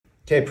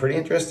Okay, pretty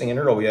interesting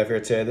integral we have here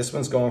today. This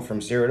one's going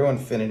from 0 to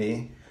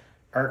infinity,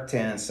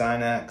 arctan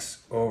sine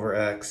x over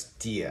x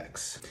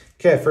dx.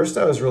 Okay, first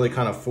I was really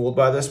kind of fooled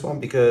by this one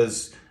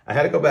because I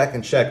had to go back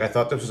and check. I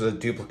thought this was a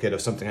duplicate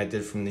of something I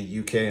did from the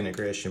UK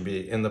integration.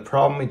 In the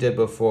problem we did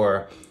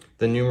before,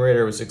 the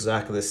numerator was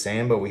exactly the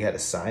same, but we had a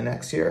sine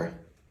x here.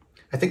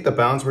 I think the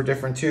bounds were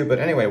different too, but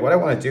anyway, what I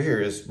want to do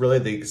here is really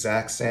the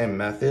exact same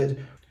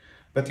method.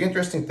 But the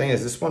interesting thing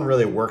is this one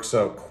really works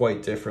out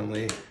quite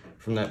differently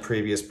from that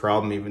previous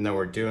problem, even though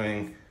we're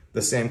doing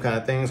the same kind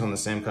of things on the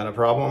same kind of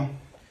problem.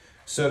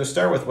 So to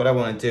start with, what I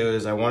want to do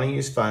is I want to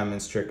use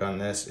Feynman's trick on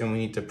this, and we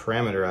need to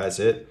parameterize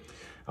it.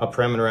 I'll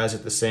parameterize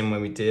it the same way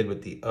we did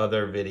with the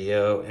other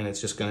video, and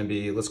it's just going to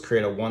be, let's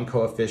create a 1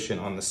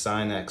 coefficient on the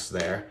sine x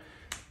there,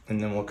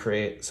 and then we'll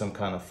create some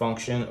kind of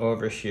function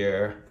over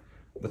here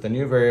with a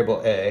new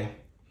variable a,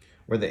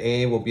 where the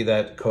a will be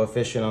that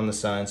coefficient on the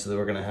sine, so that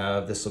we're going to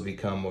have, this will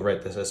become, we'll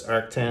write this as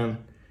arctan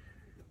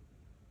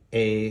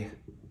a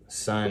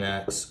sine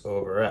x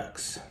over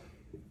x.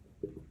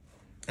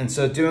 And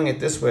so doing it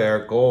this way,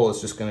 our goal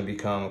is just going to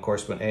become, of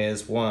course, when a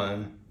is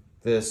 1,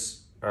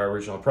 our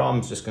original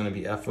problem is just going to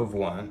be f of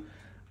 1.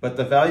 But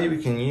the value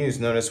we can use,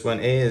 notice when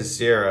a is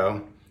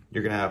 0,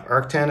 you're going to have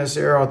arctan is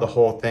 0, the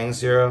whole thing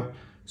 0.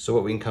 So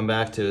what we can come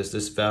back to is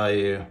this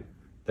value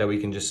that we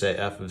can just say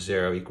f of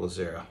 0 equals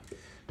 0.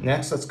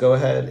 Next, let's go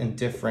ahead and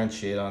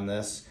differentiate on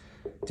this.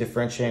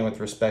 Differentiating with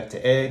respect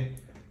to a,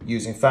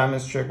 using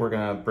Feynman's trick, we're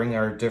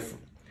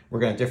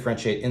going to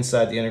differentiate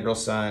inside the integral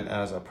sign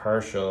as a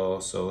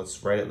partial. So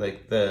let's write it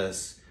like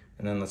this,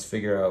 and then let's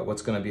figure out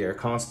what's going to be our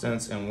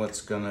constants and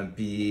what's going to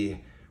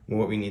be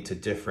what we need to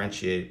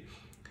differentiate.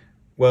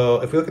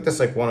 Well, if we look at this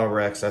like 1 over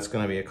x, that's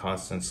going to be a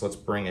constant. So let's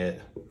bring it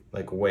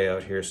like way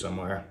out here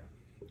somewhere.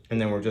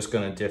 And then we're just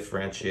going to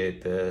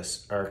differentiate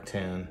this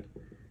arctan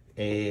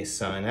a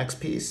sine x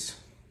piece.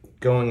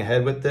 Going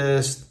ahead with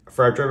this,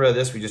 for our derivative of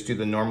this, we just do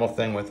the normal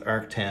thing with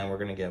arctan. We're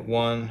going to get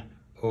 1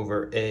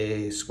 over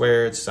a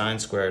squared sine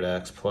squared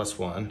x plus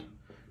 1.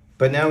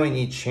 But now we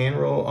need chain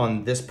rule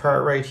on this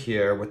part right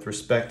here with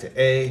respect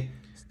to a.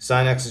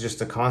 Sine x is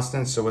just a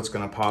constant, so what's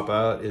going to pop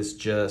out is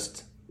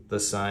just the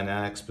sine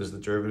x, because the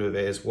derivative of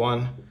a is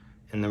 1.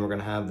 And then we're going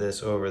to have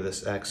this over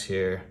this x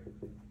here,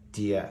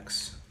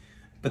 dx.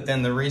 But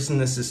then the reason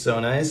this is so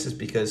nice is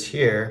because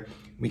here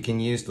we can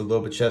use the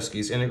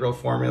Lobachevsky's integral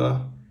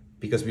formula,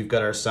 because we've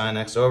got our sine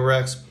x over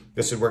x.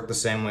 This would work the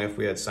same way if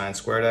we had sine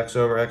squared x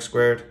over x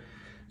squared.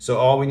 So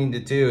all we need to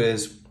do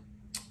is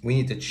we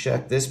need to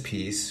check this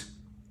piece.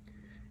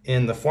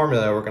 In the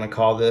formula, we're going to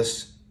call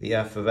this the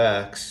f of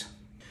x.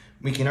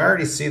 We can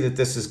already see that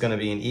this is going to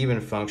be an even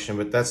function,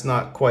 but that's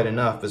not quite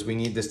enough, as we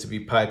need this to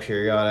be pi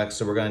periodic.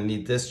 So we're going to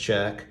need this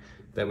check,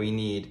 that we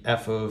need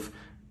f of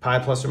pi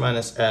plus or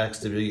minus x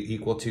to be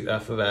equal to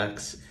f of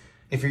x.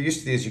 If you're used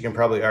to these, you can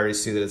probably already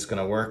see that it's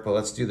going to work, but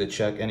let's do the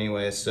check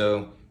anyway.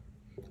 So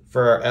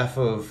for our f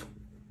of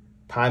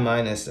pi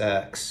minus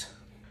x,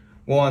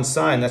 well, on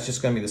sine, that's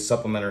just going to be the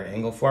supplementary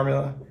angle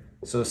formula.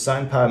 So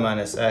sine pi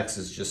minus x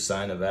is just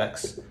sine of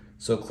x.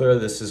 So clearly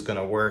this is going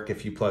to work.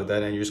 If you plug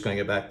that in, you're just going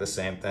to get back the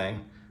same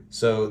thing.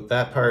 So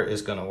that part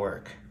is going to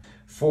work.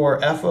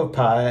 For f of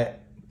pi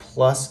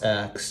plus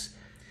x,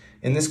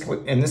 in this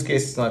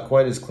case, it's not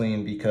quite as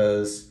clean,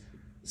 because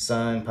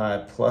sine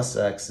pi plus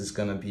x is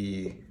going to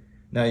be,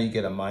 now you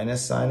get a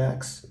minus sine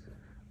x.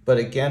 But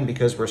again,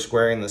 because we're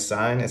squaring the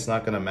sine, it's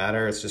not going to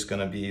matter. It's just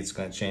going to be, it's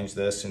going to change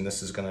this, and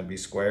this is going to be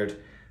squared.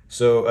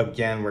 So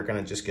again, we're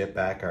going to just get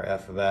back our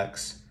f of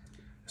x.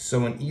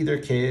 So in either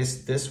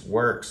case, this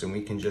works, and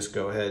we can just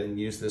go ahead and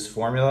use this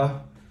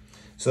formula.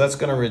 So that's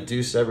going to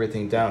reduce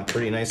everything down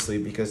pretty nicely,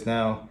 because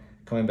now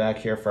coming back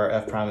here for our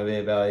f prime of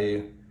a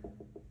value,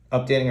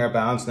 updating our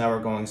bounds, now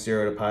we're going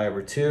 0 to pi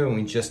over 2, and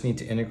we just need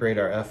to integrate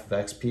our f of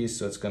x piece.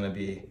 So it's going to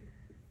be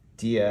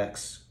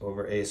dx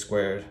over a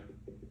squared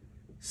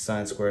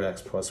sine squared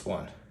x plus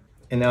 1.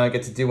 And now I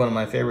get to do one of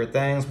my favorite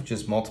things, which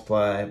is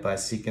multiply by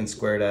secant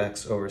squared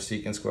x over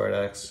secant squared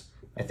x.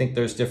 I think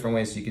there's different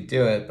ways you could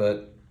do it,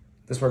 but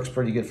this works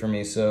pretty good for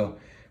me. So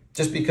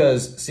just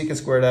because secant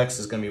squared x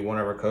is going to be 1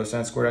 over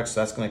cosine squared x, so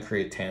that's going to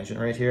create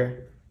tangent right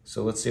here.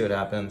 So let's see what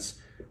happens.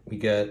 We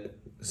get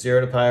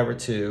 0 to pi over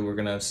 2. We're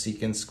going to have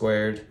secant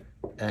squared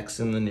x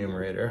in the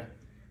numerator.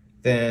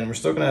 Then we're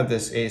still going to have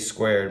this a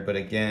squared, but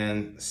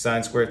again,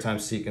 sine squared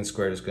times secant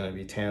squared is going to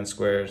be tan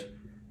squared.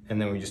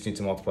 And then we just need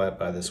to multiply it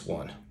by this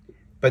 1.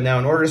 But now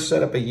in order to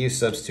set up a u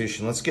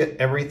substitution, let's get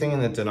everything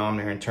in the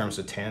denominator in terms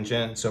of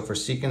tangent. So for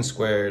secant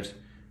squared,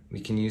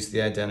 we can use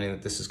the identity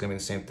that this is going to be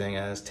the same thing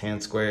as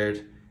tan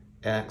squared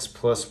x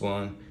plus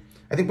 1.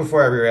 I think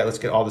before I rewrite, let's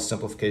get all the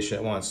simplification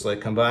at once. So like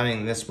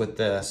combining this with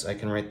this, I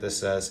can write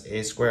this as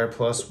a squared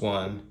plus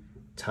 1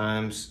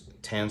 times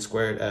tan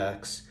squared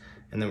x,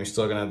 and then we're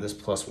still going to have this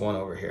plus 1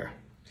 over here.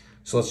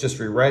 So let's just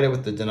rewrite it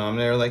with the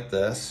denominator like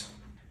this.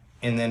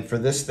 And then for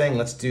this thing,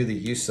 let's do the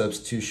u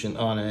substitution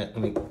on it.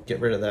 Let me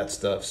get rid of that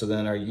stuff. So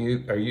then our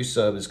u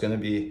sub is going to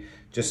be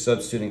just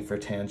substituting for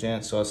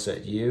tangent. So I'll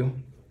set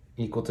u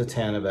equal to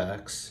tan of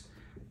x.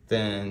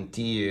 Then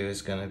du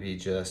is going to be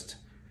just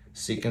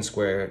secant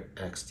squared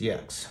x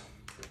dx.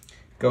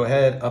 Go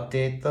ahead,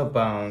 update the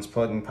bounds,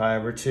 plugging pi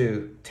over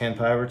 2. Tan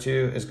pi over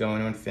 2 is going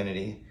to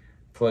infinity.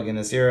 Plug in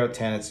a 0,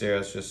 tan at 0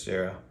 is just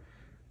 0.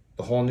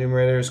 The whole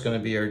numerator is going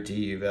to be our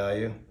du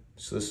value.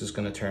 So this is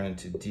going to turn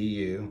into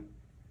du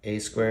a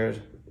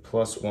squared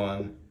plus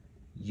 1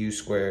 u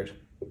squared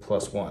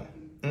plus 1.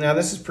 Now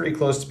this is pretty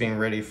close to being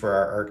ready for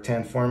our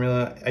arctan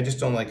formula. I just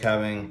don't like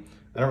having,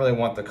 I don't really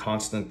want the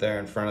constant there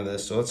in front of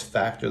this. So let's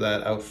factor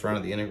that out front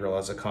of the integral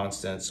as a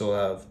constant. So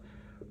we'll have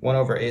 1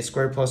 over a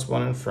squared plus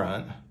 1 in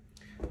front.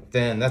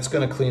 Then that's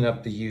going to clean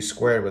up the u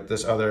squared with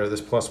this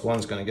plus 1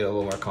 is going to get a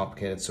little more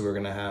complicated. So we're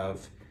going to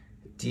have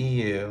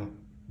du,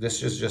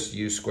 this is just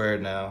u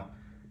squared now.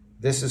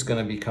 This is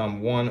going to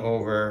become 1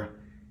 over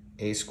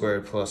a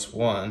squared plus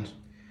 1.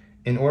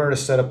 In order to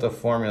set up the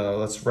formula,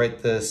 let's write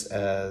this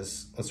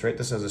as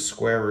a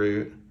square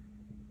root,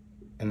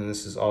 and then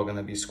this is all going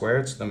to be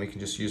squared, so then we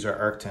can just use our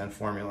arctan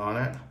formula on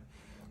it.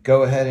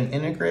 Go ahead and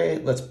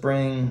integrate.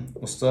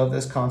 We'll still have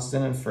this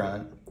constant in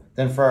front.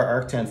 Then for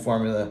our arctan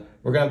formula,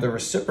 we're going to have the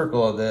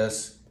reciprocal of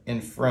this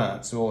in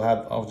front. So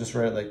I'll just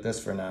write it like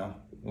this for now.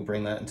 We'll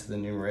bring that into the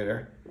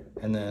numerator,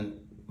 and then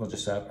we'll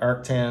just have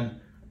arctan,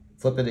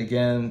 flip it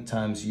again,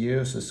 times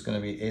u, so this is going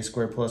to be a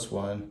squared plus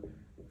 1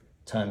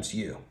 times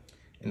u.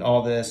 And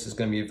all this is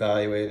going to be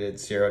evaluated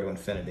 0 to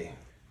infinity.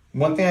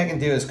 One thing I can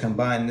do is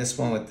combine this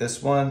one with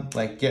this one,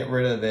 like get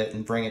rid of it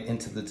and bring it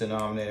into the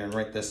denominator and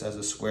write this as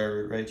a square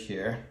root right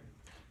here.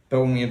 But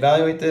when we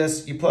evaluate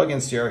this, you plug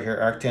in 0 here,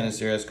 arctan of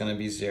 0 is going to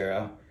be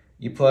 0.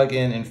 You plug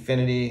in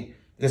infinity,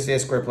 this a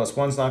squared plus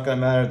 1 is not going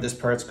to matter, this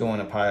part's going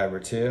to pi over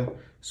 2.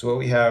 So what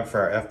we have for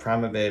our f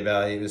prime of a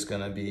value is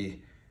going to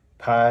be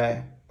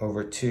pi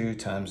over 2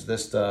 times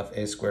this stuff,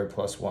 a squared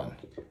plus 1.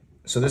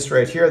 So this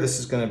right here, this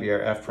is going to be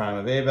our f prime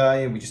of a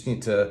value. We just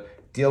need to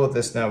deal with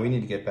this now. We need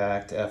to get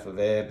back to f of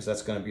a because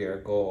that's going to be our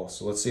goal.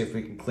 So let's see if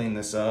we can clean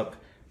this up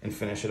and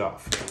finish it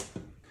off.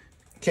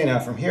 Okay, now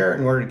from here,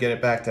 in order to get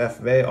it back to f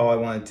of a, all I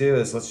want to do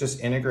is let's just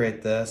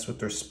integrate this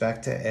with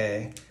respect to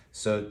a.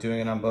 So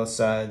doing it on both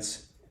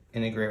sides,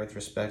 integrate with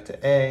respect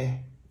to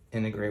a,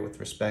 integrate with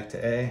respect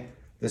to a.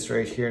 This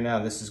right here now,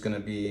 this is going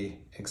to be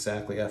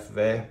exactly f of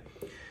a.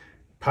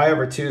 Pi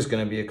over 2 is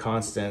going to be a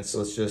constant, so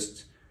let's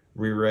just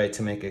rewrite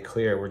to make it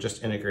clear. We're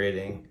just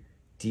integrating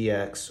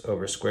dx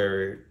over square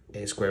root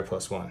a squared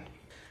plus 1.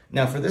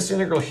 Now for this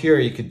integral here,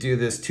 you could do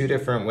this 2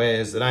 different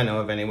ways that I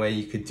know of anyway.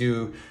 You could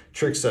do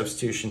trig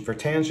substitution for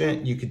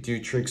tangent. You could do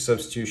trig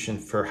substitution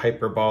for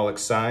hyperbolic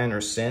sine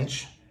or sinh.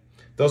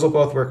 Those will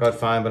both work out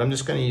fine, but I'm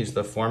just going to use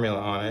the formula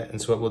on it.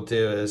 And so what we'll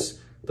do is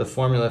the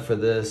formula for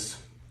this,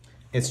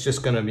 it's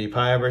just going to be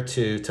pi over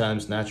 2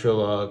 times natural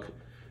log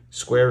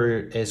square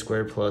root a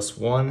squared plus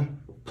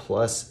 1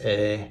 plus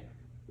a,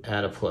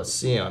 add a plus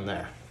c on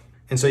there.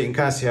 And so you can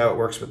kind of see how it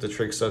works with the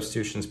trig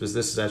substitutions, because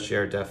this is actually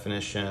our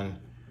definition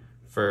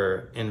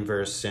for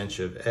inverse sinh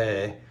of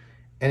a.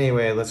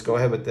 Anyway, let's go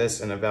ahead with this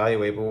and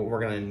evaluate, but what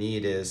we're going to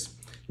need is,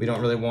 we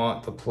don't really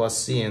want the plus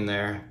c in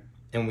there,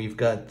 and we've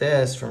got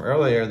this from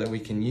earlier that we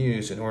can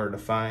use in order to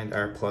find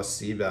our plus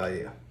c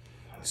value.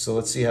 So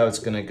let's see how it's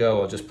going to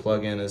go. I'll just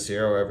plug in a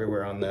 0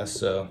 everywhere on this.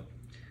 So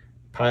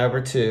pi over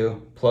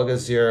 2, plug a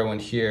 0 in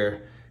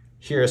here.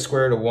 Here, a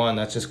square root of 1,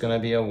 that's just going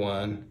to be a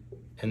 1.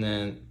 And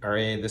then our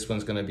a, this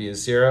one's going to be a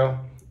 0,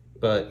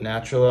 but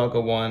natural log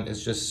of 1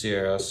 is just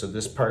 0, so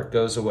this part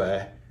goes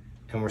away,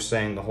 and we're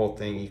saying the whole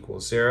thing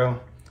equals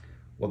 0.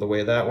 Well, the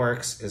way that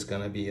works is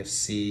going to be if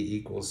c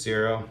equals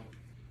 0.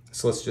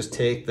 So let's just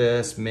take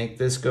this, make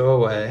this go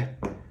away,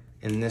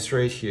 and this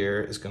right here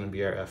is going to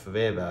be our f of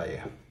a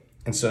value.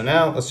 And so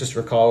now let's just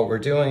recall what we're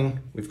doing.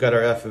 We've got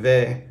our f of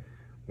a.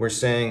 We're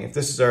saying if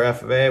this is our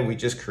f of a, we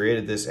just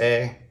created this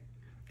a.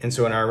 And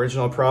so in our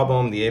original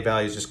problem, the a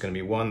value is just going to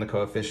be 1, the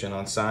coefficient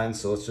on sine.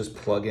 So let's just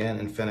plug in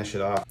and finish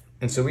it off.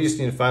 And so we just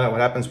need to find out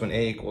what happens when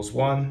a equals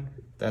 1.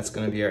 That's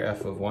going to be our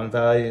f of 1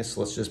 value.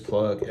 So let's just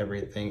plug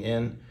everything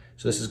in.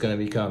 So this is going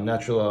to become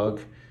natural log.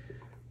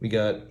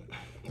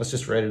 Let's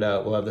just write it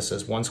out. We'll have this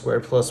as 1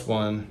 squared plus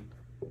 1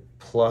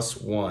 plus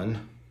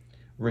 1.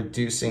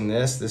 Reducing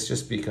this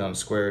just becomes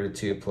square root of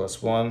 2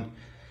 plus 1.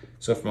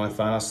 So for my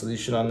final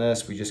solution on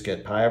this, we just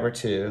get pi over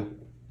 2,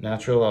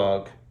 natural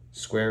log,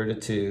 square root of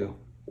 2,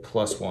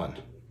 plus 1.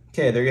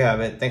 Okay, there you have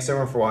it. Thanks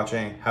everyone for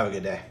watching. Have a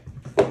good day.